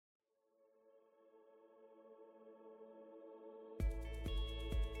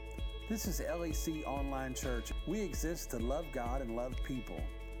This is LEC Online Church. We exist to love God and love people.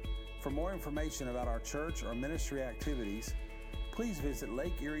 For more information about our church or ministry activities, please visit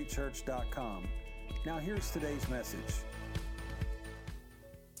lakeeriechurch.com. Now here's today's message.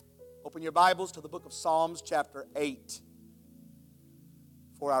 Open your Bibles to the book of Psalms chapter 8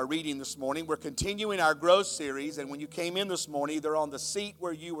 for our reading this morning. We're continuing our growth series, and when you came in this morning, either on the seat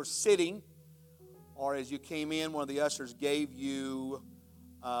where you were sitting or as you came in, one of the ushers gave you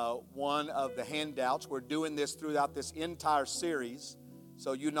one of the handouts. We're doing this throughout this entire series.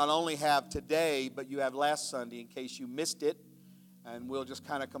 So you not only have today, but you have last Sunday in case you missed it. And we'll just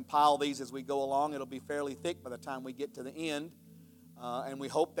kind of compile these as we go along. It'll be fairly thick by the time we get to the end. And we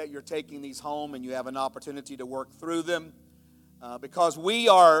hope that you're taking these home and you have an opportunity to work through them. Because we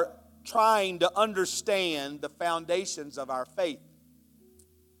are trying to understand the foundations of our faith.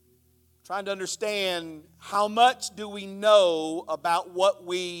 Trying to understand how much do we know about what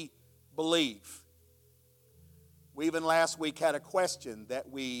we believe. We even last week had a question that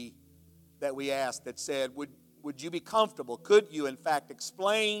we asked that said, would you be comfortable? Could you, in fact,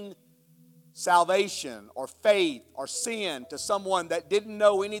 explain salvation or faith or sin to someone that didn't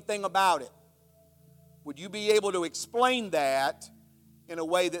know anything about it? Would you be able to explain that in a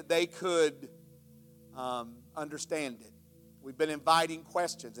way that they could understand it? We've been inviting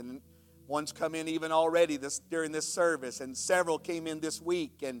questions, and one's come in even already during this service, and several came in this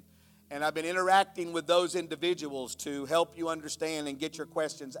week, and I've been interacting with those individuals to help you understand and get your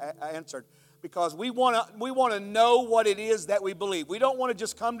questions answered, because we want to know what it is that we believe. We don't want to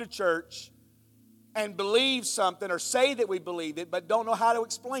just come to church and believe something or say that we believe it, but don't know how to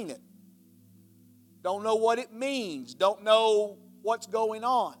explain it. Don't know what it means. Don't know what's going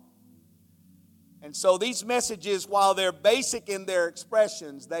on. And so these messages, while they're basic in their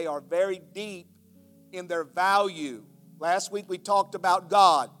expressions, they are very deep in their value. Last week we talked about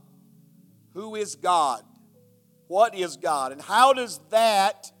God. Who is God? What is God? And how does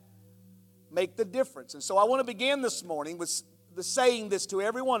that make the difference? And so I want to begin this morning with saying this to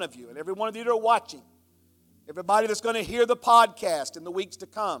every one of you, and every one of you that are watching, everybody that's going to hear the podcast in the weeks to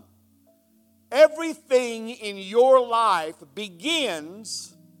come. Everything in your life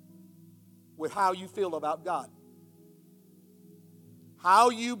begins with how you feel about God.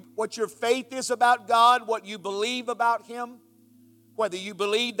 What your faith is about God, what you believe about Him, whether you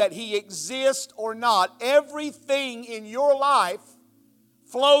believe that He exists or not, everything in your life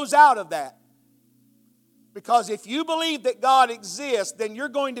flows out of that. Because if you believe that God exists, then you're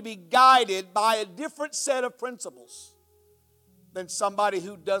going to be guided by a different set of principles than somebody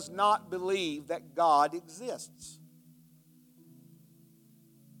who does not believe that God exists.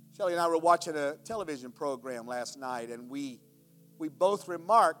 Shelley and I were watching a television program last night, and we both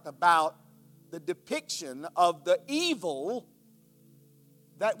remarked about the depiction of the evil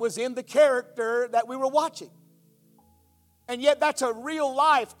that was in the character that we were watching. And yet that's a real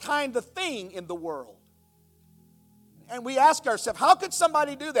life kind of thing in the world. And we ask ourselves, how could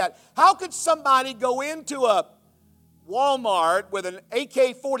somebody do that? How could somebody go into a Walmart with an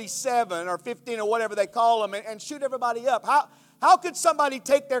AK-47 or 15 or whatever they call them and shoot everybody up? How could somebody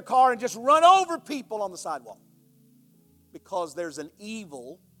take their car and just run over people on the sidewalk? Because there's an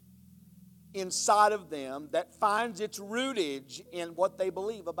evil inside of them that finds its rootage in what they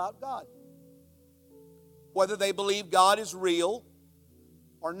believe about God. Whether they believe God is real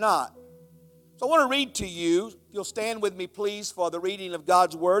or not. So I want to read to you, if you'll stand with me please for the reading of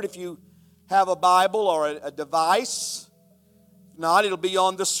God's Word. If you have a Bible or a device, if not, it'll be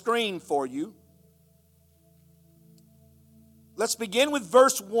on the screen for you. Let's begin with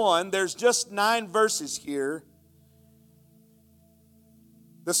verse 1. There's just 9 verses here.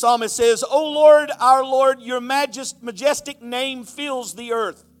 The psalmist says, O Lord, our Lord, your majestic name fills the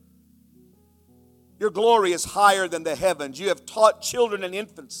earth. Your glory is higher than the heavens. You have taught children and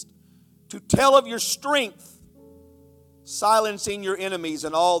infants to tell of your strength, silencing your enemies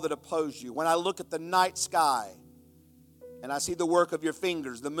and all that oppose you. When I look at the night sky and I see the work of your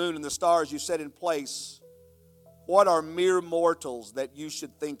fingers, the moon and the stars you set in place, what are mere mortals that you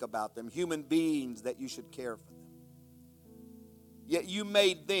should think about them, human beings that you should care for them? Yet you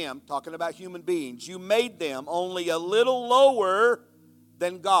made them, talking about human beings, you made them only a little lower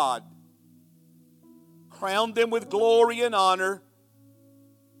than God. Crowned them with glory and honor.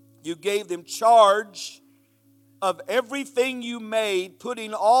 You gave them charge of everything you made,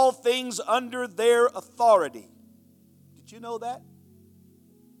 putting all things under their authority. Did you know that?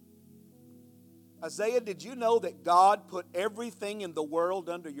 Isaiah, did you know that God put everything in the world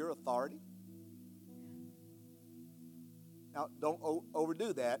under your authority? Now, don't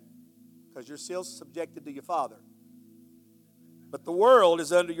overdo that, because you're still subjected to your Father. but the world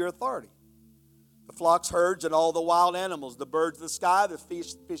is under your authority. The flocks, herds, and all the wild animals, the birds of the sky, the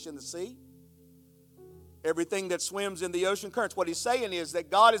fish in the sea, everything that swims in the ocean currents. What he's saying is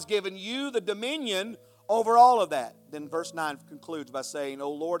that God has given you the dominion over all of that. Then verse 9 concludes by saying,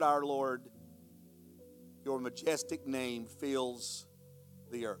 O Lord, our Lord, your majestic name fills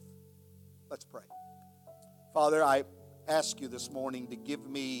the earth. Let's pray. Father, I ask you this morning to give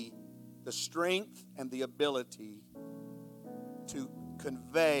me the strength and the ability to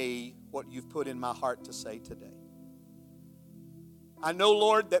convey what you've put in my heart to say today. I know,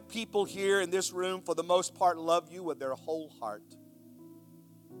 Lord, that people here in this room, for the most part, love you with their whole heart.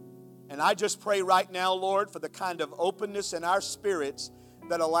 And I just pray right now, Lord, for the kind of openness in our spirits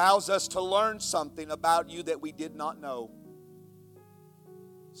that allows us to learn something about you that we did not know.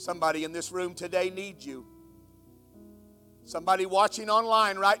 Somebody in this room today needs you. Somebody watching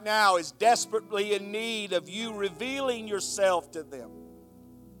online right now is desperately in need of you revealing yourself to them.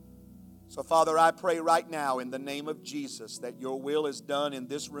 So, Father, I pray right now in the name of Jesus that your will is done in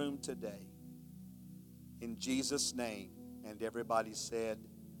this room today. In Jesus' name. And everybody said,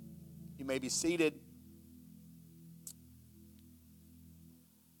 you may be seated.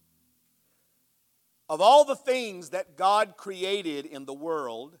 Of all the things that God created in the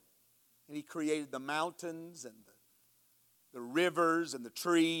world, and He created the mountains and the rivers and the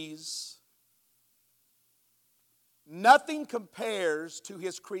trees, nothing compares to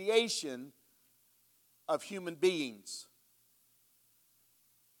His creation of human beings.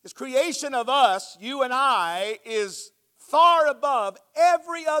 His creation of us, you and I, is far above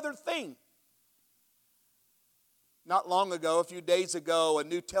every other thing. Not long ago, a few days ago, a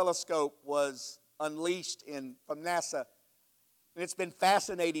new telescope was unleashed from NASA. And it's been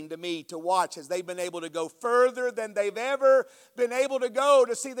fascinating to me to watch as they've been able to go further than they've ever been able to go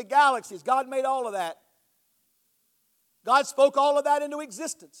to see the galaxies. God made all of that. God spoke all of that into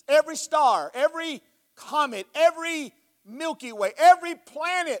existence. Every star, every comet, every Milky Way, every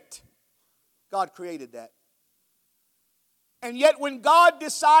planet, God created that. And yet when God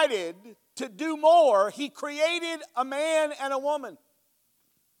decided to do more, He created a man and a woman.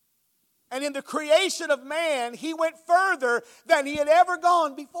 And in the creation of man, He went further than He had ever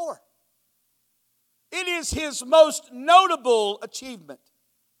gone before. It is His most notable achievement.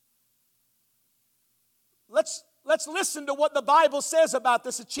 Let's listen to what the Bible says about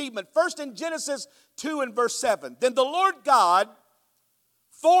this achievement. First in Genesis 2 and verse 7. Then the Lord God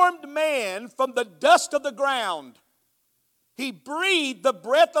formed man from the dust of the ground. He breathed the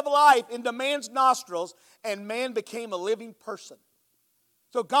breath of life into man's nostrils, and man became a living person.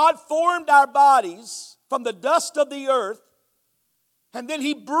 So God formed our bodies from the dust of the earth, and then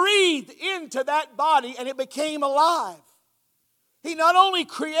He breathed into that body and it became alive. He not only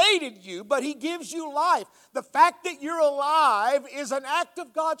created you, but He gives you life. The fact that you're alive is an act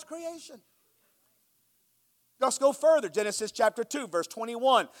of God's creation. Let's go further. Genesis chapter 2, verse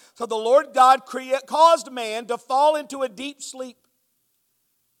 21. So the Lord God caused man to fall into a deep sleep.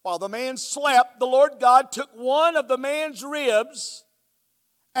 While the man slept, the Lord God took one of the man's ribs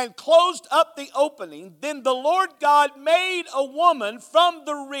and closed up the opening. Then the Lord God made a woman from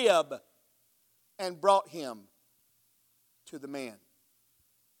the rib and brought him to the man.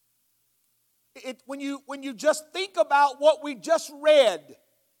 When you just think about what we just read,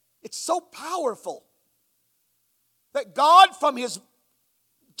 it's so powerful that God, from His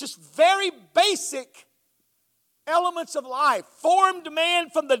just very basic elements of life, formed man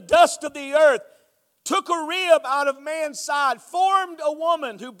from the dust of the earth, took a rib out of man's side, formed a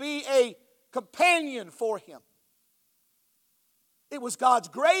woman to be a companion for him. It was God's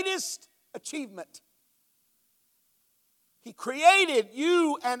greatest achievement. He created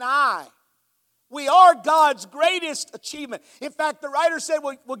you and I. We are God's greatest achievement. In fact, the writer said,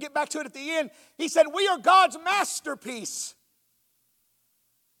 we'll get back to it at the end, he said, we are God's masterpiece.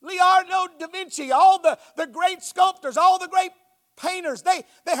 Leonardo da Vinci, all the great sculptors, all the great painters, they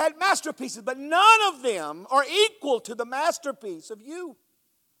had masterpieces, but none of them are equal to the masterpiece of you.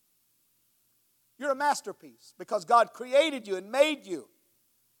 You're a masterpiece because God created you and made you.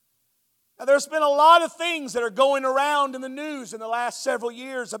 Now, there's been a lot of things that are going around in the news in the last several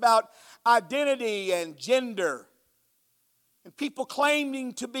years about identity and gender, and people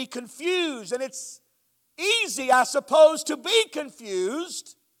claiming to be confused. And it's easy, I suppose, to be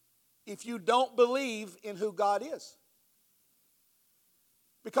confused if you don't believe in who God is.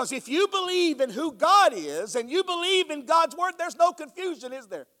 Because if you believe in who God is and you believe in God's word, there's no confusion, is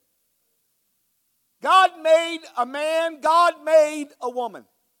there? God made a man, God made a woman.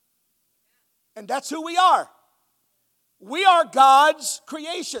 And that's who we are. We are God's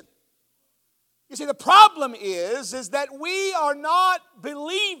creation. You see, the problem is that we are not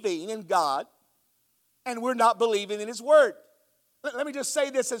believing in God and we're not believing in His Word. Let me just say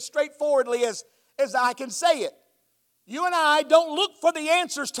this as straightforwardly as I can say it. You and I don't look for the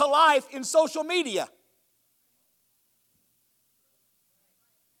answers to life in social media.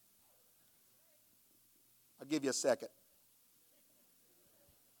 I'll give you a second.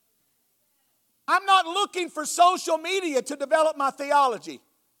 I'm not looking for social media to develop my theology.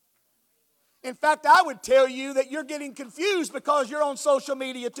 In fact, I would tell you that you're getting confused because you're on social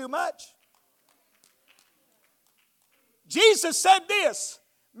media too much. Jesus said this,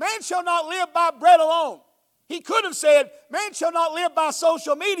 man shall not live by bread alone. He could have said, man shall not live by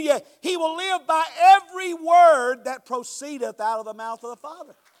social media. He will live by every word that proceedeth out of the mouth of the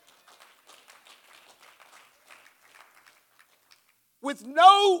Father. With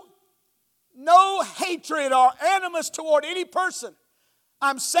no hatred or animus toward any person,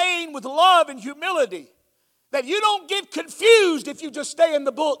 I'm saying with love and humility that you don't get confused if you just stay in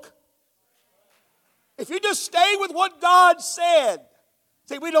the book. If you just stay with what God said.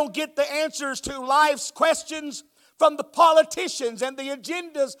 See, we don't get the answers to life's questions from the politicians and the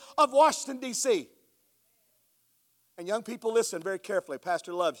agendas of Washington, D.C. And young people, listen very carefully.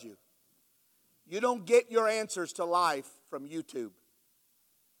 Pastor loves you. You don't get your answers to life from YouTube.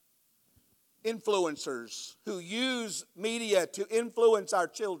 Influencers who use media to influence our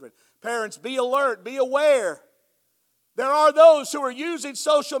children. Parents, be alert, be aware. There are those who are using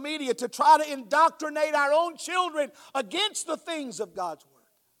social media to try to indoctrinate our own children against the things of God's Word.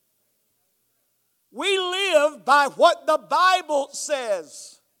 We live by what the Bible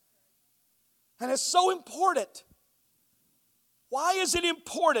says. And it's so important. Why is it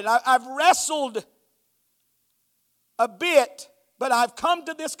important? I've wrestled a bit, but I've come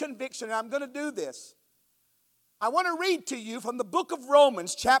to this conviction, and I'm going to do this. I want to read to you from the book of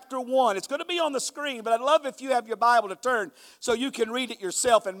Romans, chapter 1. It's going to be on the screen, but I'd love if you have your Bible to turn so you can read it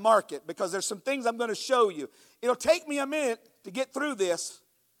yourself and mark it, because there's some things I'm going to show you. It'll take me a minute to get through this,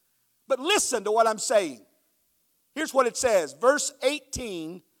 but listen to what I'm saying. Here's what it says, verse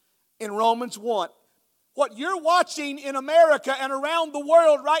 18 in Romans 1. What you're watching in America and around the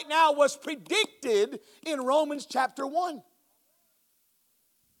world right now was predicted in Romans chapter 1.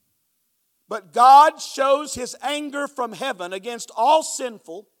 But God shows His anger from heaven against all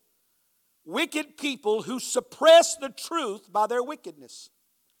sinful, wicked people who suppress the truth by their wickedness.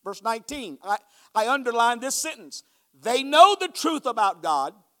 Verse 19, I underline this sentence. They know the truth about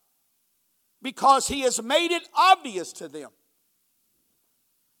God because He has made it obvious to them.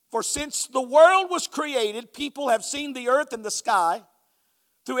 For since the world was created, people have seen the earth and the sky.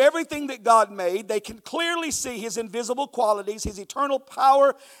 Through everything that God made, they can clearly see His invisible qualities, His eternal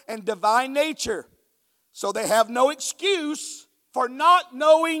power and divine nature. So they have no excuse for not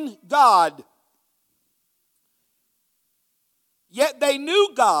knowing God. Yet they knew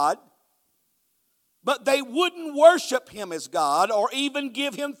God, but they wouldn't worship Him as God or even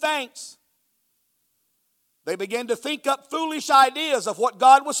give Him thanks. They began to think up foolish ideas of what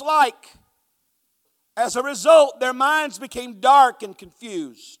God was like. As a result, their minds became dark and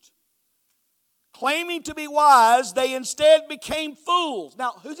confused. Claiming to be wise, they instead became fools.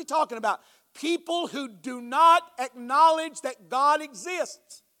 Now, who's he talking about? People who do not acknowledge that God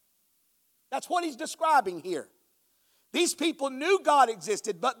exists. That's what he's describing here. These people knew God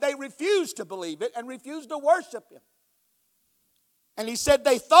existed, but they refused to believe it and refused to worship Him. And he said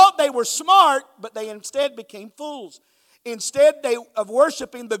they thought they were smart, but they instead became fools. Instead of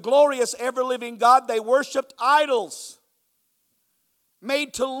worshiping the glorious ever-living God, they worshiped idols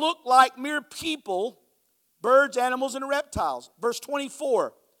made to look like mere people, birds, animals, and reptiles. Verse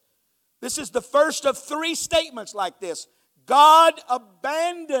 24. This is the first of 3 statements like this. God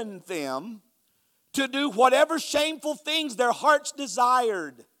abandoned them to do whatever shameful things their hearts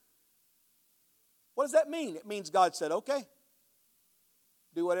desired. What does that mean? It means God said, okay,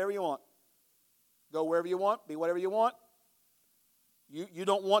 do whatever you want. Go wherever you want, be whatever you want. You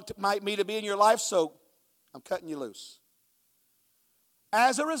don't want me to be in your life, so I'm cutting you loose.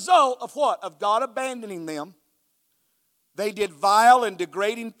 As a result of what? Of God abandoning them, they did vile and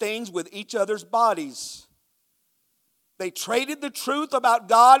degrading things with each other's bodies. They traded the truth about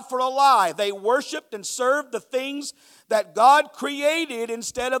God for a lie. They worshiped and served the things that God created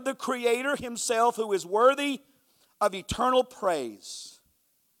instead of the Creator Himself, who is worthy of eternal praise.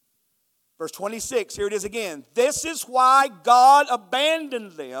 Verse 26, here it is again. This is why God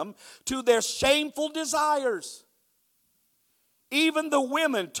abandoned them to their shameful desires. Even the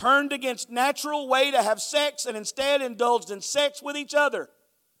women turned against natural way to have sex and instead indulged in sex with each other.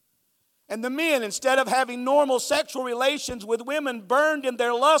 And the men, instead of having normal sexual relations with women, burned in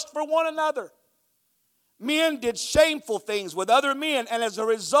their lust for one another. Men did shameful things with other men, and as a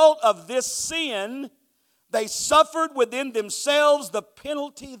result of this sin, they suffered within themselves the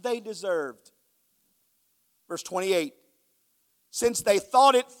penalty they deserved. Verse 28. Since they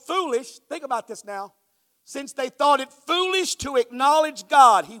thought it foolish, think about this now. Since they thought it foolish to acknowledge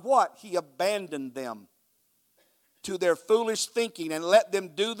God, He what? He abandoned them to their foolish thinking and let them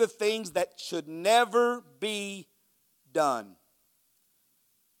do the things that should never be done.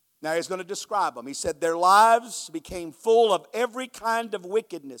 Now He's going to describe them. He said their lives became full of every kind of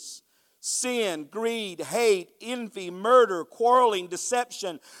wickedness, sin, greed, hate, envy, murder, quarreling,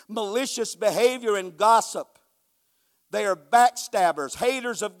 deception, malicious behavior, and gossip. They are backstabbers,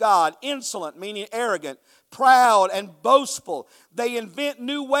 haters of God, insolent, meaning arrogant, proud, and boastful. They invent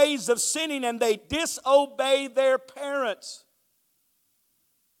new ways of sinning, and they disobey their parents.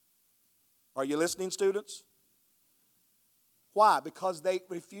 Are you listening, students? Why? Because they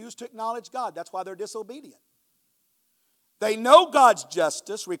refuse to acknowledge God. That's why they're disobedient. They know God's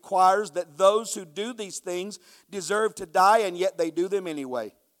justice requires that those who do these things deserve to die, and yet they do them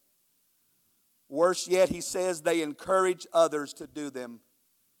anyway. Worse yet, he says they encourage others to do them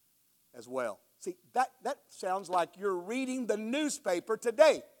as well. See, that sounds like you're reading the newspaper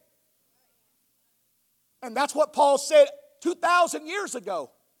today. And that's what Paul said 2,000 years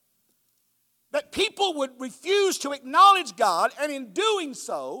ago. That people would refuse to acknowledge God, and in doing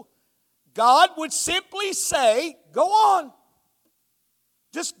so, God would simply say, go on.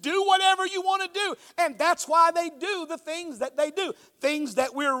 Just do whatever you want to do. And that's why they do the things that they do. Things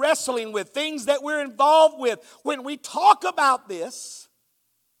that we're wrestling with. Things that we're involved with. When we talk about this,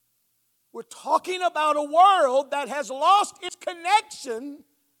 we're talking about a world that has lost its connection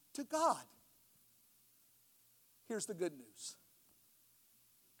to God. Here's the good news.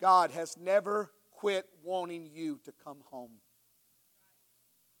 God has never quit wanting you to come home.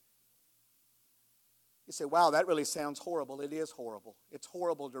 You say, wow, that really sounds horrible. It is horrible. It's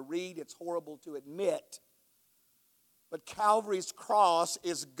horrible to read. It's horrible to admit. But Calvary's cross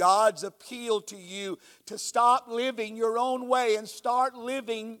is God's appeal to you to stop living your own way and start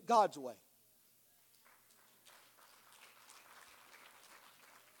living God's way.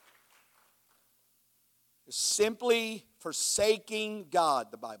 It's simply forsaking God,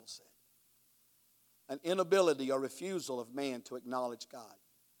 the Bible said. An inability or refusal of man to acknowledge God.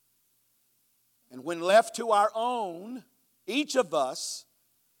 And when left to our own, each of us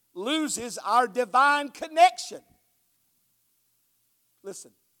loses our divine connection.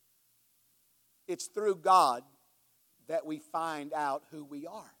 Listen, it's through God that we find out who we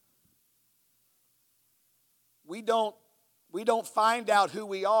are. We don't find out who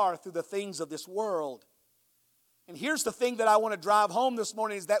we are through the things of this world. And here's the thing that I want to drive home this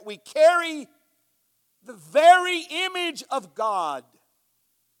morning is that we carry the very image of God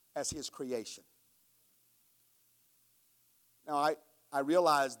as His creation. Now, I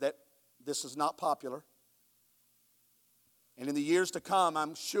realize that this is not popular. And in the years to come,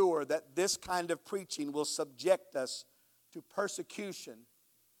 I'm sure that this kind of preaching will subject us to persecution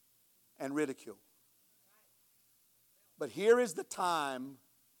and ridicule. But here is the time.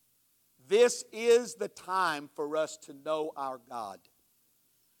 This is the time for us to know our God.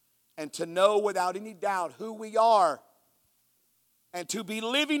 And to know without any doubt who we are. And to be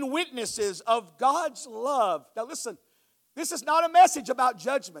living witnesses of God's love. Now listen. This is not a message about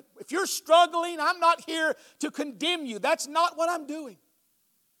judgment. If you're struggling, I'm not here to condemn you. That's not what I'm doing.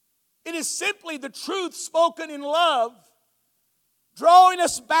 It is simply the truth spoken in love, drawing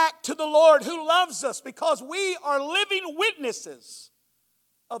us back to the Lord who loves us because we are living witnesses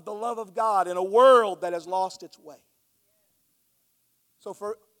of the love of God in a world that has lost its way. So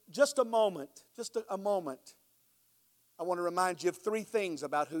for just a moment, I want to remind you of three things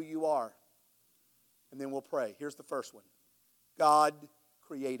about who you are. And then we'll pray. Here's the first one. God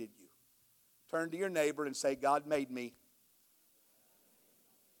created you. Turn to your neighbor and say, God made me.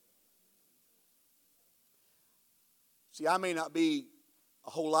 See, I may not be a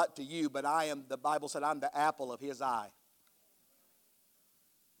whole lot to you, but the Bible said I'm the apple of His eye.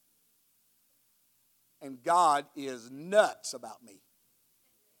 And God is nuts about me.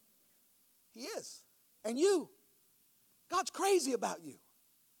 He is. And you. God's crazy about you.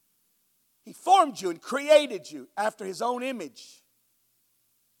 He formed you and created you after His own image.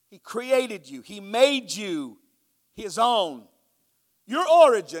 He created you. He made you His own. Your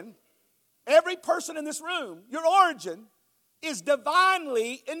origin, every person in this room, your origin is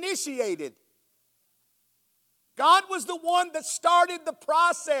divinely initiated. God was the one that started the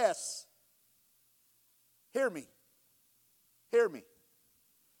process. Hear me. Hear me.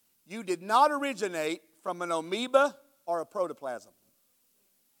 You did not originate from an amoeba or a protoplasm.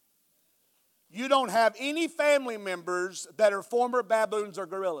 you don't have any family members that are former baboons or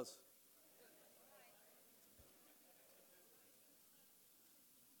gorillas.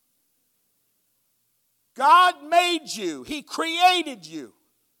 God made you. He created you.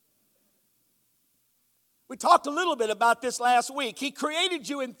 We talked a little bit about this last week. He created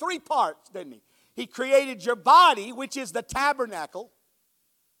you in 3 parts, didn't he? He created your body, which is the tabernacle.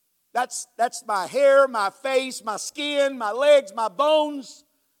 That's my hair, my face, my skin, my legs, my bones.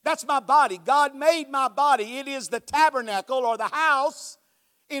 That's my body. God made my body. It is the tabernacle or the house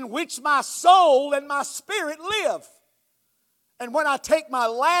in which my soul and my spirit live. And when I take my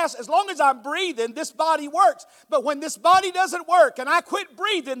last, as long as I'm breathing, this body works. But when this body doesn't work and I quit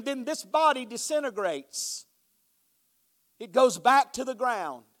breathing, then this body disintegrates. It goes back to the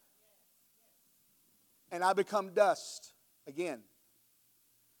ground. And I become dust again.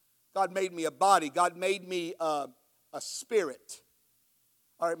 God made me a body. God made me a spirit.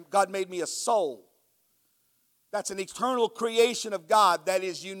 Or God made me a soul. That's an eternal creation of God that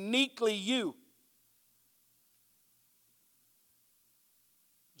is uniquely you.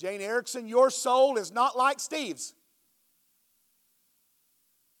 Jane Erickson, your soul is not like Steve's.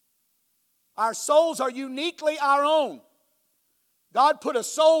 Our souls are uniquely our own. God put a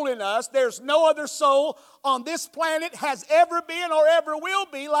soul in us. There's no other soul on this planet has ever been or ever will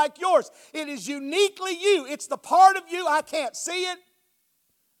be like yours. It is uniquely you. It's the part of you, I can't see it,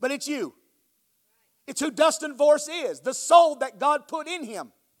 but it's you. It's who Dustin Vorse is, the soul that God put in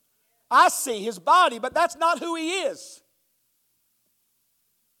him. I see his body, but that's not who he is.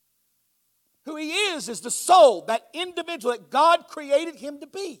 Who he is the soul, that individual that God created him to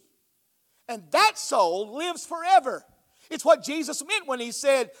be. And that soul lives forever. It's what Jesus meant when he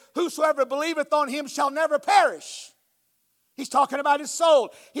said, whosoever believeth on him shall never perish. He's talking about his soul.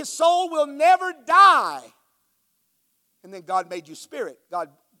 His soul will never die. And then God made you spirit. God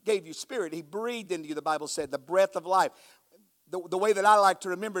gave you spirit. He breathed into you, the Bible said, the breath of life. The way that I like to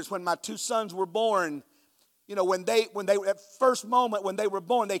remember is when my 2 sons were born. You know, when they at first moment when they were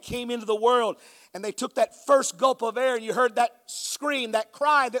born, they came into the world and they took that first gulp of air and you heard that scream, that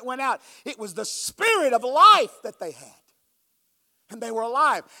cry that went out. It was the spirit of life that they had. And they were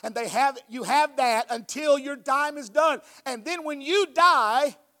alive. And you have that until your time is done. And then when you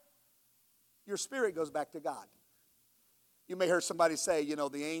die, your spirit goes back to God. You may hear somebody say, you know,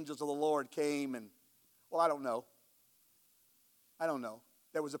 the angels of the Lord came and, well, I don't know.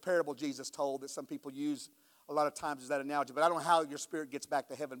 There was a parable Jesus told that some people use a lot of times as that analogy, but I don't know how your spirit gets back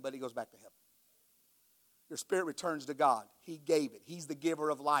to heaven, but it goes back to heaven. Your spirit returns to God. He gave it. He's the giver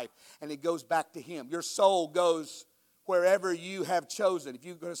of life, and it goes back to him. Your soul goes wherever you have chosen. If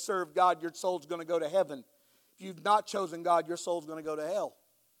you're going to serve God, your soul's going to go to heaven. If you've not chosen God, your soul's going to go to hell.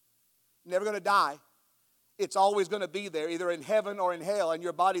 You're never going to die. It's always going to be there, either in heaven or in hell, and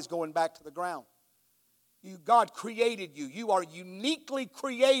your body's going back to the ground. God created you. You are uniquely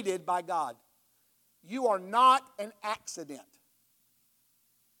created by God. You are not an accident.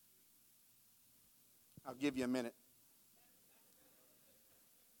 I'll give you a minute.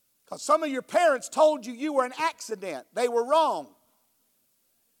 Because some of your parents told you you were an accident. They were wrong.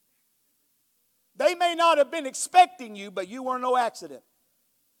 They may not have been expecting you, but you were no accident.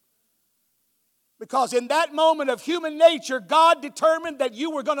 Because in that moment of human nature, God determined that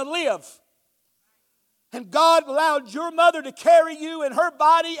you were going to live. And God allowed your mother to carry you in her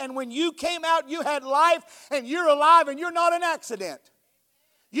body, and when you came out, you had life, and you're alive, and you're not an accident.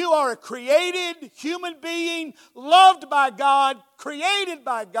 You are a created human being, loved by God, created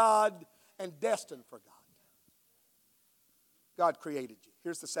by God, and destined for God. God created you.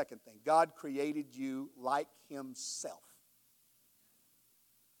 Here's the second thing. God created you like himself.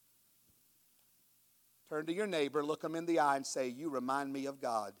 Turn to your neighbor, look him in the eye, and say, you remind me of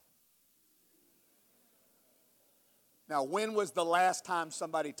God. Now, when was the last time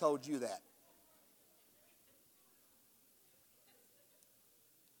somebody told you that?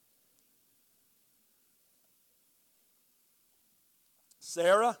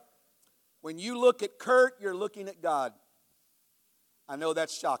 Sarah, when you look at Kurt, you're looking at God. I know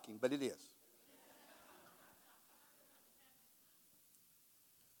that's shocking, but it is.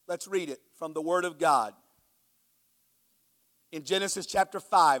 Let's read it from the Word of God. In Genesis chapter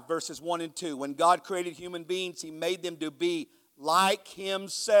 5, verses 1 and 2, when God created human beings, he made them to be like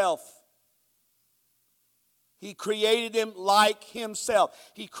himself. He created them like himself.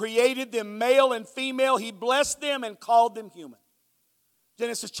 He created them male and female. He blessed them and called them human.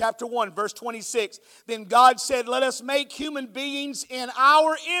 Genesis chapter 1, verse 26. Then God said, let us make human beings in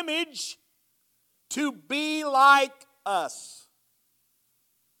our image to be like us.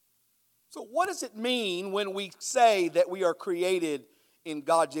 So what does it mean when we say that we are created in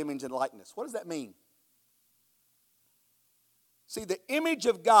God's image and likeness. What does that mean? See, the image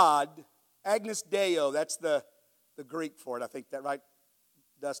of God, Agnus Deo, that's the Greek for it. I think that right,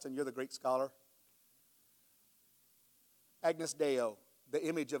 Dustin? You're the Greek scholar. Agnus Deo, the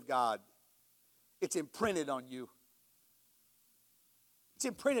image of God. It's imprinted on you. It's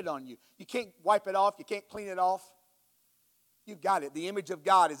imprinted on you. You can't wipe it off. You can't clean it off. You've got it. The image of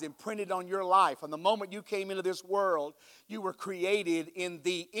God is imprinted on your life. From the moment you came into this world, you were created in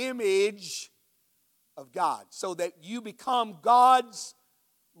the image of God, so that you become God's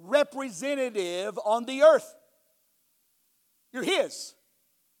representative on the earth. You're His.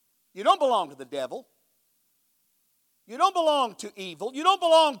 You don't belong to the devil. You don't belong to evil. You don't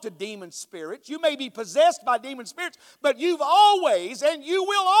belong to demon spirits. You may be possessed by demon spirits, but you've always and you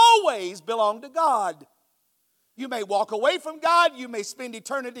will always belong to God. You may walk away from God. You may spend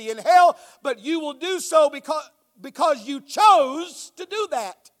eternity in hell, but you will do so because you chose to do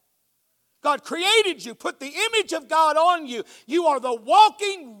that. God created you, put the image of God on you. You are the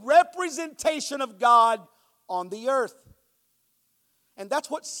walking representation of God on the earth. And that's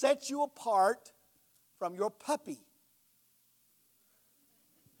what sets you apart from your puppy.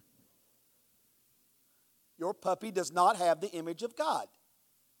 Your puppy does not have the image of God.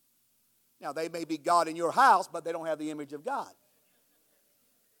 Now, they may be God in your house, but they don't have the image of God.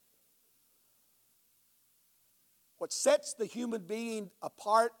 What sets the human being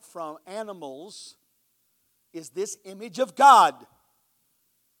apart from animals is this image of God.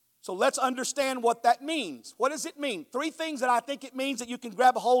 So let's understand what that means. What does it mean? 3 things that I think it means that you can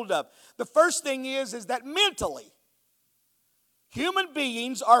grab a hold of. The first thing is that mentally, human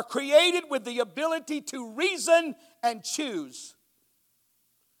beings are created with the ability to reason and choose.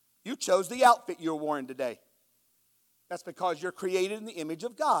 You chose the outfit you're wearing today. That's because you're created in the image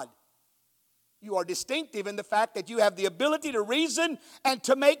of God. You are distinctive in the fact that you have the ability to reason and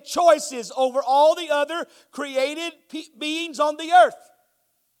to make choices over all the other created beings on the earth.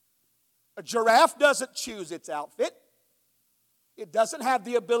 A giraffe doesn't choose its outfit. It doesn't have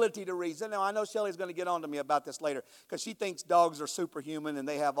the ability to reason. Now, I know Shelley's going to get on to me about this later because she thinks dogs are superhuman and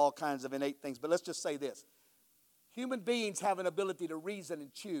they have all kinds of innate things. But let's just say this. Human beings have an ability to reason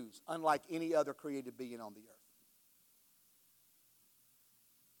and choose, unlike any other created being on the earth.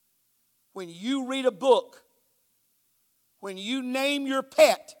 When you read a book, when you name your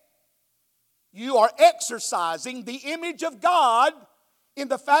pet, you are exercising the image of God in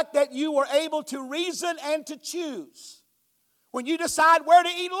the fact that you are able to reason and to choose. When you decide where to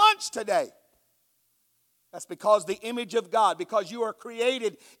eat lunch today, that's because the image of God, because you are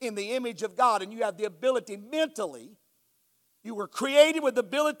created in the image of God and you have the ability mentally, you were created with the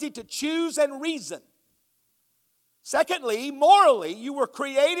ability to choose and reason. Secondly, morally, you were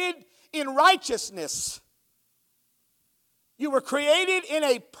created in righteousness. You were created in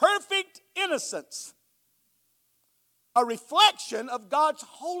a perfect innocence, a reflection of God's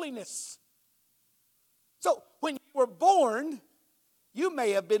holiness. So when you were born, you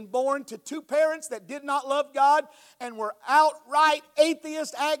may have been born to 2 parents that did not love God and were outright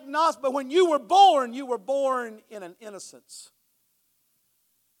atheist, agnostic. But when you were born in an innocence.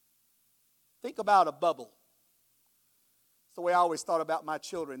 Think about a bubble. It's the way I always thought about my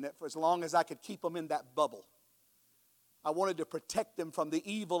children, that for as long as I could keep them in that bubble, I wanted to protect them from the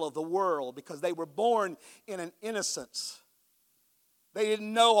evil of the world because they were born in an innocence. They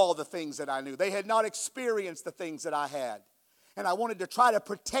didn't know all the things that I knew. They had not experienced the things that I had. And I wanted to try to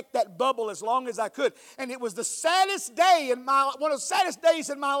protect that bubble as long as I could. And it was the saddest day one of the saddest days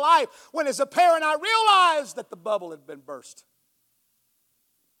in my life when as a parent I realized that the bubble had been burst.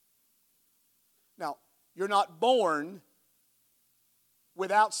 Now, you're not born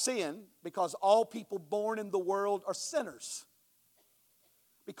without sin because all people born in the world are sinners.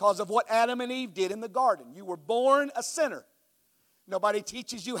 Because of what Adam and Eve did in the garden. You were born a sinner. Nobody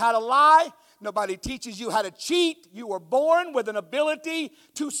teaches you how to lie. Nobody teaches you how to cheat. You were born with an ability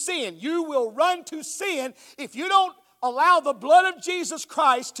to sin. You will run to sin if you don't allow the blood of Jesus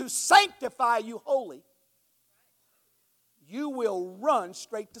Christ to sanctify you wholly. You will run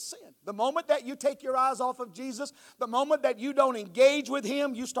straight to sin. The moment that you take your eyes off of Jesus, the moment that you don't engage with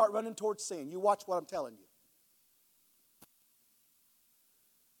Him, you start running towards sin. You watch what I'm telling you.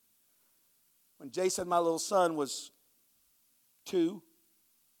 When Jason, my little son, was 2,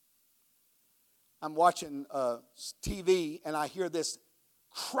 I'm watching TV and I hear this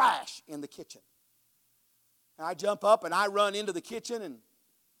crash in the kitchen. And I jump up and I run into the kitchen, and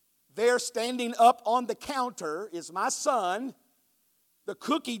there standing up on the counter is my son. The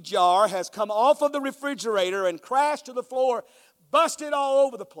cookie jar has come off of the refrigerator and crashed to the floor, busted all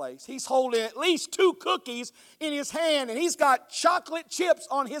over the place. He's holding at least 2 cookies in his hand, and he's got chocolate chips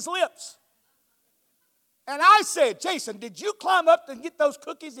on his lips. And I said, Jason, did you climb up and get those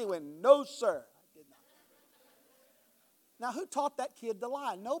cookies? He went, no, sir, I did not. Now, who taught that kid to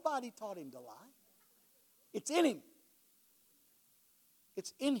lie? Nobody taught him to lie. It's in him.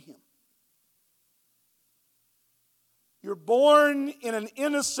 It's in him. You're born in an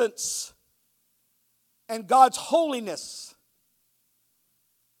innocence and God's holiness.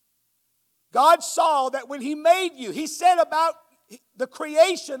 God saw that when He made you, He said about the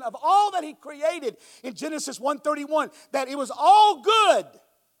creation of all that He created in Genesis 1:31, that it was all good.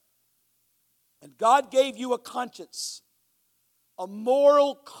 And God gave you a conscience, a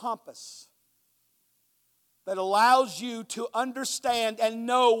moral compass that allows you to understand and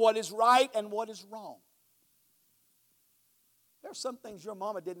know what is right and what is wrong. There are some things your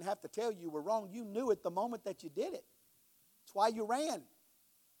mama didn't have to tell you were wrong. You knew it the moment that you did it. It's why you ran.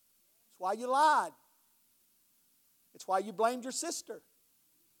 It's why you lied. It's why you blamed your sister.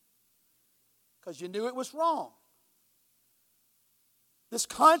 Because you knew it was wrong. This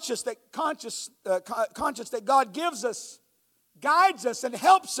conscience that God gives us guides us and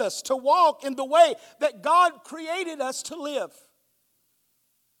helps us to walk in the way that God created us to live.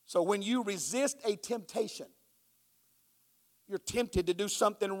 So when you resist a temptation, you're tempted to do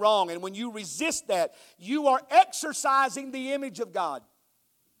something wrong. And when you resist that, you are exercising the image of God.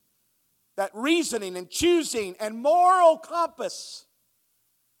 That reasoning and choosing and moral compass.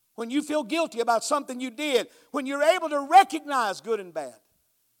 When you feel guilty about something you did, when you're able to recognize good and bad,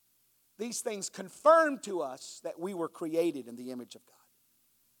 these things confirm to us that we were created in the image of God.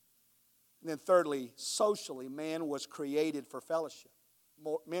 And then thirdly, socially, man was created for fellowship.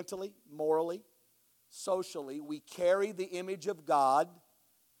 Mentally, morally, socially, we carry the image of God,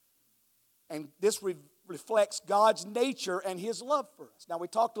 and this reflects God's nature and His love for us. Now, we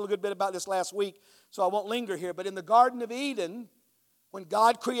talked a little bit about this last week, so I won't linger here, but in the Garden of Eden, when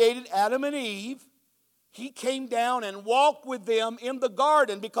God created Adam and Eve, He came down and walked with them in the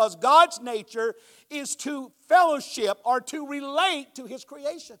garden because God's nature is to fellowship or to relate to His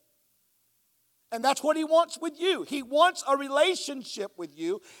creation. And that's what He wants with you. He wants a relationship with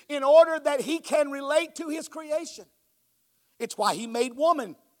you in order that He can relate to His creation. It's why He made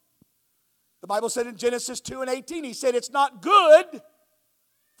woman. The Bible said in Genesis 2:18, He said, it's not good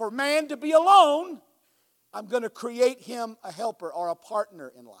for man to be alone. I'm going to create him a helper or a partner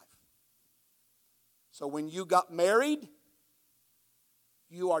in life. So when you got married,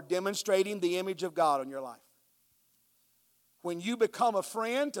 you are demonstrating the image of God on your life. When you become a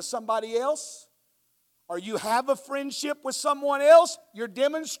friend to somebody else, or you have a friendship with someone else, you're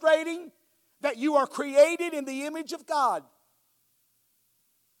demonstrating that you are created in the image of God.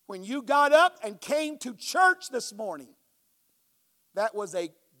 When you got up and came to church this morning, that was a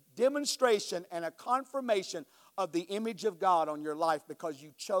demonstration and a confirmation of the image of God on your life because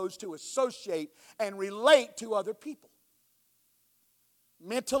you chose to associate and relate to other people.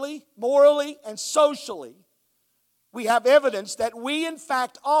 Mentally, morally, and socially, we have evidence that we in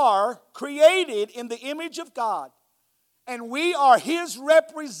fact are created in the image of God, and we are His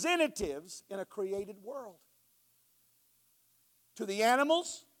representatives in a created world. To the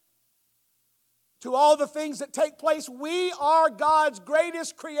animals, to all the things that take place, we are God's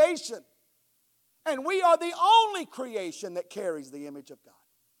greatest creation. And we are the only creation that carries the image of God.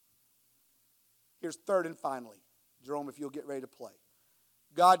 Here's third and finally. Jerome, if you'll get ready to play.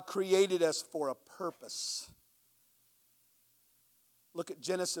 God created us for a purpose. Look at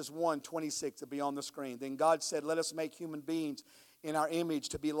Genesis 1:26. It'll be on the screen. Then God said, let us make human beings in our image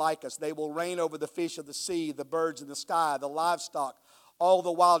to be like us. They will reign over the fish of the sea, the birds in the sky, the livestock, all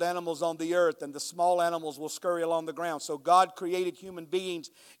the wild animals on the earth, and the small animals will scurry along the ground. So God created human beings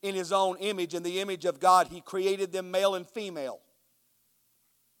in His own image. In the image of God, He created them male and female.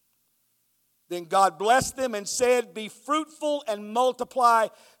 Then God blessed them and said, be fruitful and multiply,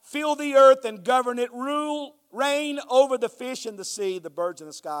 fill the earth and govern it, reign over the fish in the sea, the birds in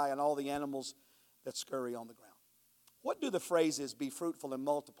the sky, and all the animals that scurry on the ground. What do the phrases be fruitful and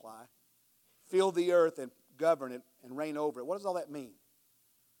multiply, fill the earth and govern it, and reign over it? What does all that mean?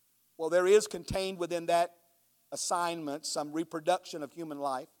 Well, there is contained within that assignment some reproduction of human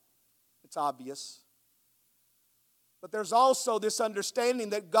life. It's obvious. But there's also this understanding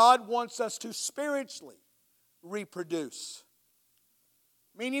that God wants us to spiritually reproduce.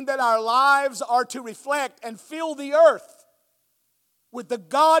 Meaning that our lives are to reflect and fill the earth with the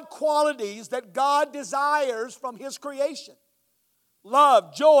God qualities that God desires from His creation.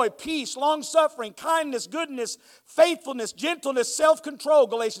 Love, joy, peace, long-suffering, kindness, goodness, faithfulness, gentleness, self-control,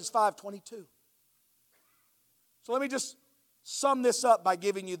 Galatians 5:22. So let me just sum this up by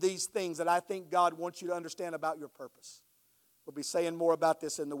giving you these things that I think God wants you to understand about your purpose. We'll be saying more about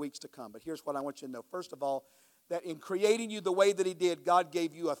this in the weeks to come, but here's what I want you to know. First of all, that in creating you the way that He did, God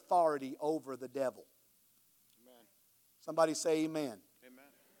gave you authority over the devil. Amen. Somebody say amen. Amen.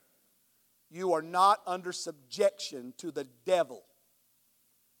 You are not under subjection to the devil.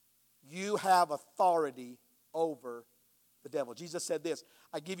 You have authority over the devil. Jesus said this,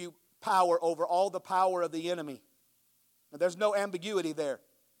 I give you power over all the power of the enemy. Now, there's no ambiguity there.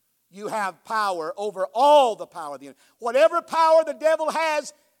 You have power over all the power of the enemy. Whatever power the devil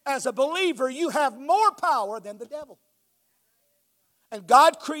has, as a believer, you have more power than the devil. And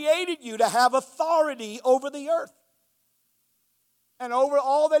God created you to have authority over the earth and over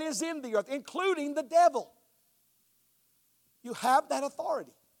all that is in the earth, including the devil. You have that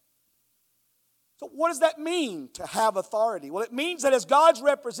authority. So what does that mean, to have authority? Well, it means that as God's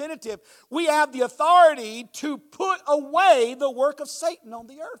representative, we have the authority to put away the work of Satan on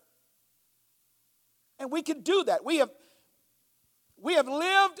the earth. And we can do that. We have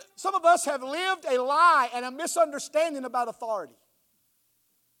lived, some of us have lived a lie and a misunderstanding about authority.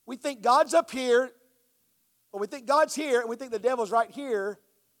 We think God's up here, or we think God's here, and we think the devil's right here.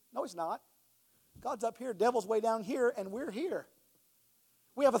 No, He's not. God's up here, devil's way down here, and we're here.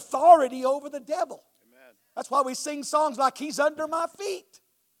 We have authority over the devil. Amen. That's why we sing songs like He's under my feet.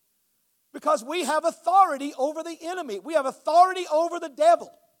 Because we have authority over the enemy. We have authority over the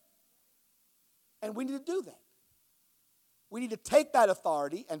devil. And we need to do that. We need to take that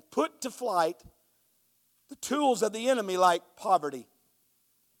authority and put to flight the tools of the enemy like poverty.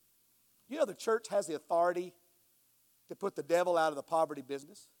 You know the church has the authority to put the devil out of the poverty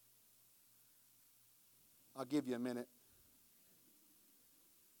business? I'll give you a minute.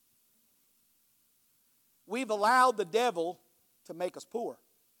 We've allowed the devil to make us poor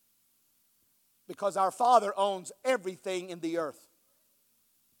because our Father owns everything in the earth.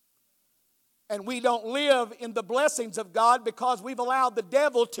 And we don't live in the blessings of God because we've allowed the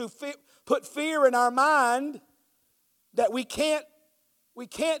devil to put fear in our mind that we can't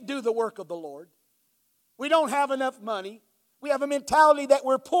do the work of the Lord. We don't have enough money. We have a mentality that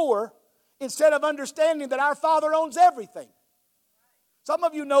we're poor instead of understanding that our Father owns everything. Some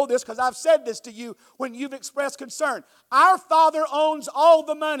of you know this because I've said this to you when you've expressed concern. Our Father owns all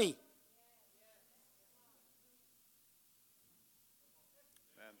the money.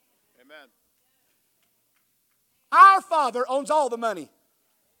 Amen. Our Father owns all the money.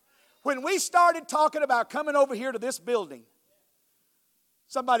 When we started talking about coming over here to this building,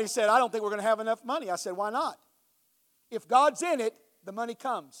 somebody said, I don't think we're going to have enough money. I said, why not? If God's in it, the money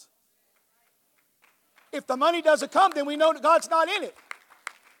comes. If the money doesn't come, then we know that God's not in it.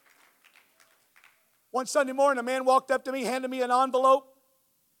 One Sunday morning, a man walked up to me, handed me an envelope,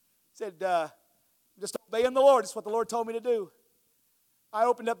 said, just obeying the Lord. It's what the Lord told me to do. I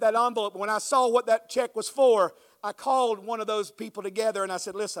opened up that envelope. When I saw what that check was for, I called one of those people together and I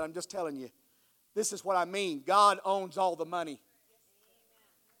said, listen, I'm just telling you, this is what I mean. God owns all the money.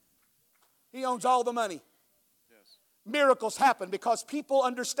 He owns all the money. Yes. Miracles happen because people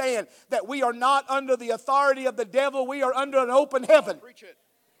understand that we are not under the authority of the devil. We are under an open heaven. Preach it.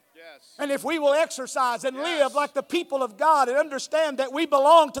 Yes. And if we will exercise and live like the people of God and understand that we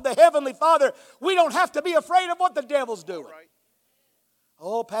belong to the Heavenly Father, we don't have to be afraid of what the devil's doing. Right.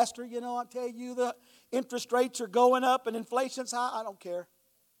 Oh, Pastor, I tell you the interest rates are going up and inflation's high. I don't care.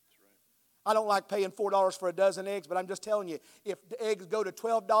 I don't like paying $4 for a dozen eggs, but I'm just telling you, if the eggs go to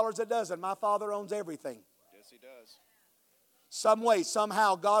 $12 a dozen, my Father owns everything. Yes, He does. Some way,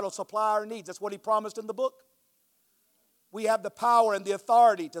 somehow, God will supply our needs. That's what He promised in the book. We have the power and the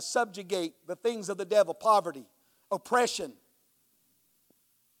authority to subjugate the things of the devil: poverty, oppression,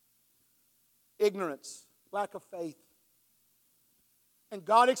 ignorance, lack of faith. And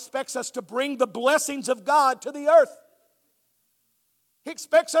God expects us to bring the blessings of God to the earth. He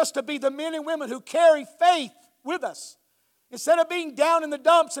expects us to be the men and women who carry faith with us. Instead of being down in the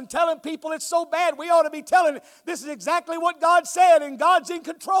dumps and telling people it's so bad, we ought to be telling them this is exactly what God said and God's in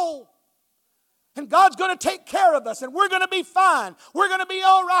control. And God's going to take care of us and we're going to be fine. We're going to be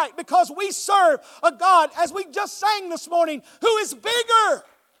all right because we serve a God, as we just sang this morning, who is bigger.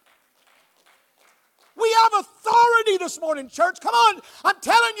 We have authority this morning, church. Come on. I'm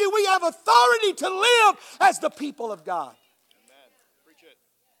telling you, we have authority to live as the people of God. Amen. Preach it.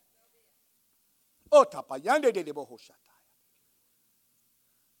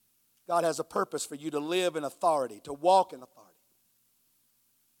 God has a purpose for you to live in authority, to walk in authority.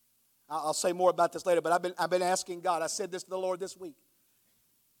 I'll say more about this later, but I've been asking God. I said this to the Lord this week.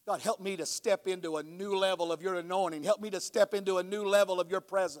 God, help me to step into a new level of your anointing. Help me to step into a new level of your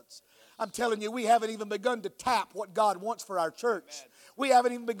presence. I'm telling you, we haven't even begun to tap what God wants for our church. We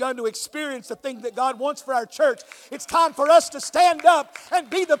haven't even begun to experience the thing that God wants for our church. It's time for us to stand up and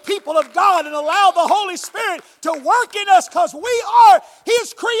be the people of God and allow the Holy Spirit to work in us, because we are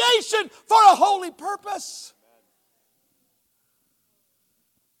His creation for a holy purpose.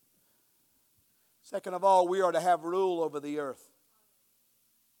 Second of all, we are to have rule over the earth.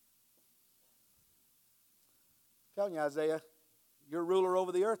 I'm telling you, Isaiah, you're ruler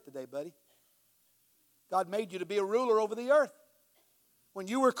over the earth today, buddy. God made you to be a ruler over the earth. When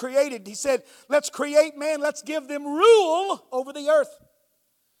you were created, He said, let's create man, let's give them rule over the earth.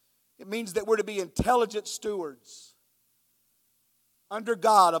 It means that we're to be intelligent stewards under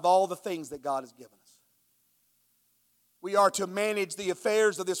God of all the things that God has given us. We are to manage the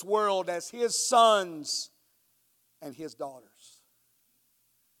affairs of this world as His sons and His daughters.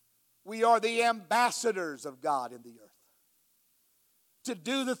 We are the ambassadors of God in the earth, to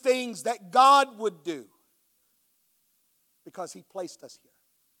do the things that God would do because He placed us here.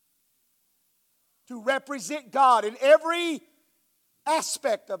 To represent God in every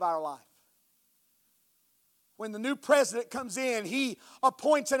aspect of our life. When the new president comes in, he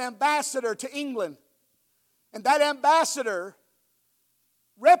appoints an ambassador to England. And that ambassador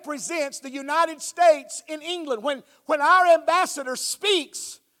represents the United States in England. When our ambassador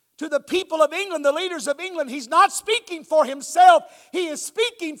speaks to the people of England, the leaders of England, he's not speaking for himself. He is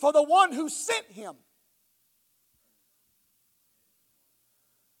speaking for the one who sent him.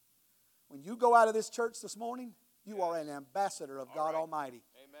 When you go out of this church this morning, you are an ambassador of God Almighty.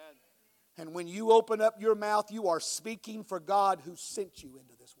 Amen. And when you open up your mouth, you are speaking for God who sent you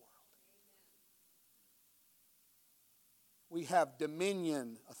into this world. We have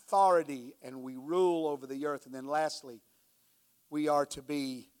dominion, authority, and we rule over the earth. And then lastly, we are to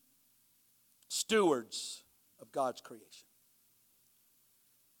be stewards of God's creation.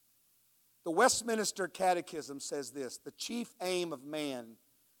 The Westminster Catechism says this: the chief aim of man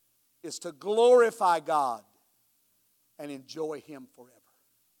is to glorify God and enjoy Him forever.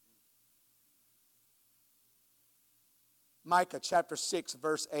 Micah chapter 6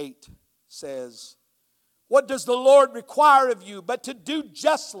 verse 8 says, what does the Lord require of you but to do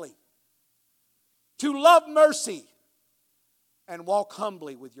justly, to love mercy, and walk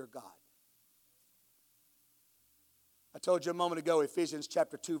humbly with your God? I told you a moment ago, Ephesians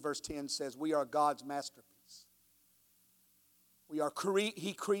chapter 2 verse 10 says we are God's masterpiece.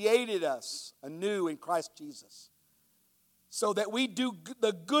 He created us anew in Christ Jesus so that we do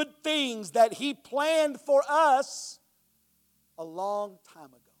the good things that He planned for us a long time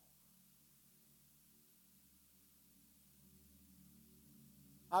ago.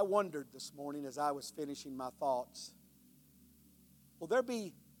 I wondered this morning as I was finishing my thoughts, will there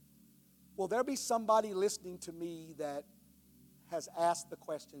be somebody listening to me that has asked the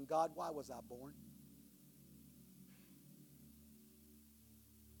question, God, why was I born?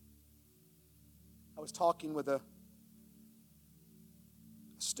 I was talking with a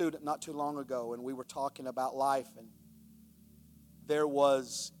student not too long ago, and we were talking about life, and there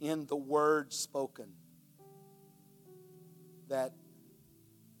was in the word spoken that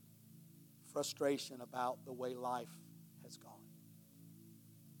frustration about the way life has gone.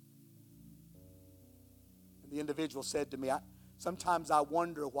 And the individual said to me, sometimes I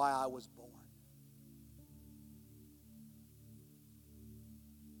wonder why I was born.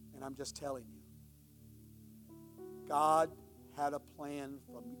 And I'm just telling you, God had a plan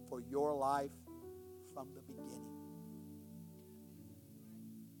for your life from the beginning.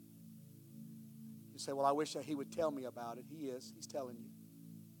 You say, well, I wish He would tell me about it. He is. He's telling you.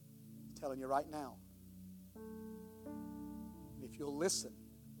 He's telling you right now. And if you'll listen,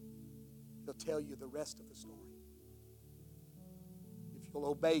 He'll tell you the rest of the story. If you'll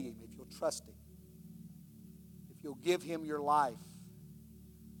obey Him, if you'll trust Him, if you'll give Him your life,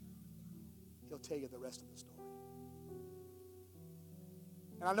 He'll tell you the rest of the story.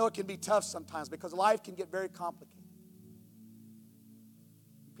 And I know it can be tough sometimes because life can get very complicated.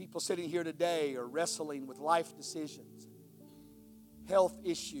 People sitting here today are wrestling with life decisions, health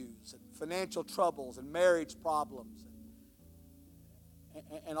issues, and financial troubles, and marriage problems,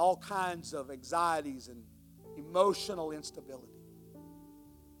 and all kinds of anxieties and emotional instability.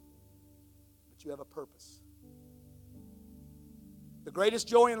 But you have a purpose. The greatest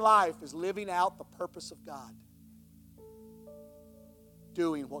joy in life is living out the purpose of God.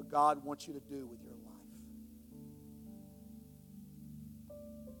 Doing what God wants you to do with your life.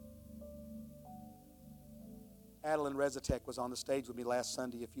 Adeline Rezatek was on the stage with me last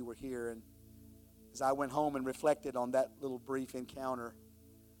Sunday, if you were here, and as I went home and reflected on that little brief encounter,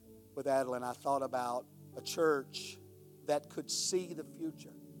 with Adeline, I thought about a church that could see the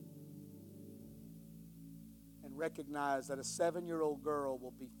future and recognize that a 7-year-old girl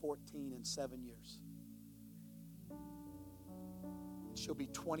will be 14 in 7 years. She'll be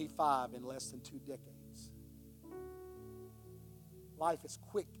 25 in less than 2 decades. Life is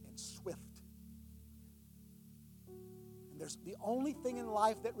quick and swift. And there's the only thing in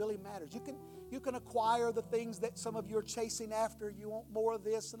life that really matters. You can acquire the things that some of you are chasing after. You want more of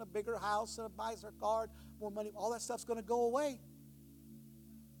this and a bigger house and a nicer car, more money. All that stuff's going to go away.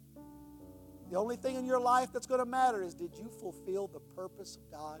 The only thing in your life that's going to matter is, did you fulfill the purpose of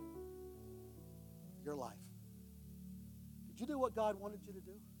God for your life? Did you do what God wanted you to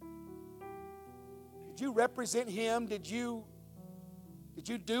do? Did you represent Him? Did you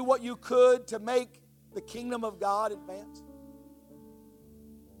do what you could to make the kingdom of God advance?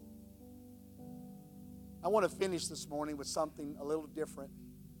 I want to finish this morning with something a little different.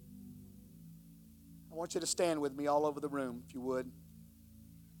 I want you to stand with me all over the room, if you would.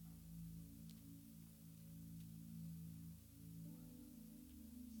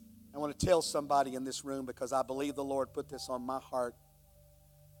 I want to tell somebody in this room, because I believe the Lord put this on my heart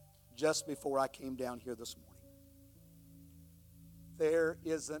just before I came down here this morning. There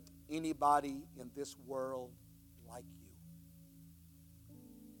isn't anybody in this world like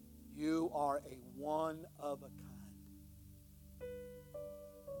you. You are a one of a kind.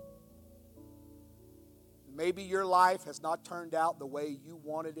 Maybe your life has not turned out the way you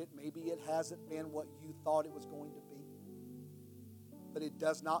wanted it. Maybe it hasn't been what you thought it was going to be. But it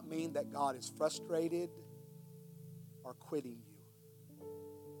does not mean that God is frustrated or quitting you.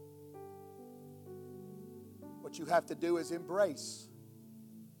 What you have to do is embrace.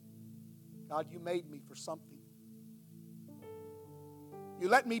 God, you made me for something. You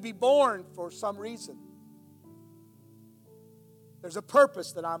let me be born for some reason. There's a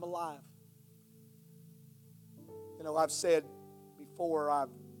purpose that I'm alive. You know, I've said before, I've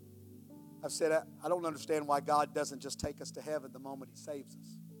said, I don't understand why God doesn't just take us to heaven the moment He saves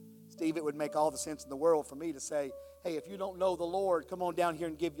us. Steve, it would make all the sense in the world for me to say, hey, if you don't know the Lord, come on down here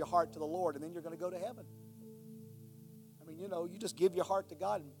and give your heart to the Lord, and then you're going to go to heaven. I mean, you know, you just give your heart to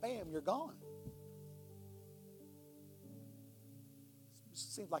God, and bam, you're gone. It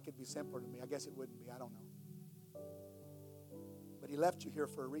seems like it'd be simpler to me. I guess it wouldn't be. I don't know. But He left you here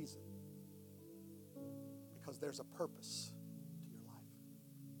for a reason. Because there's a purpose to your life.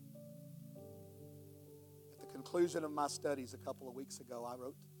 At the conclusion of my studies a couple of weeks ago, I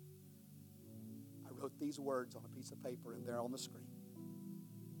wrote these words on a piece of paper, and they're on the screen.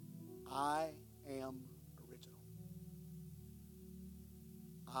 I am original.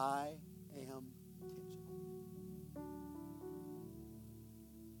 I am intentional.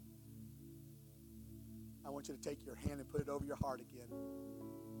 I want you to take your hand and put it over your heart again.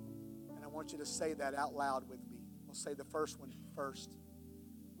 And I want you to say that out loud with me. We'll say the first one first.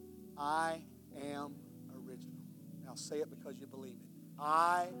 I am original. Now say it because you believe it.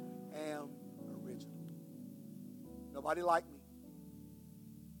 I am original. Nobody like me.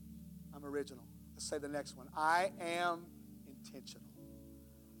 I'm original. Let's say the next one. I am intentional.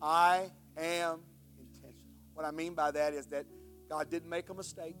 I am intentional. What I mean by that is that God didn't make a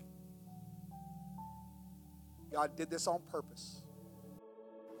mistake. God did this on purpose.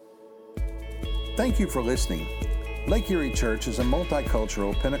 Thank you for listening. Lake Erie Church is a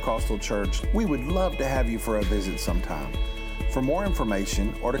multicultural Pentecostal church. We would love to have you for a visit sometime. For more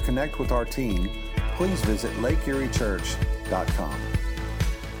information or to connect with our team, please visit lakeeriechurch.com.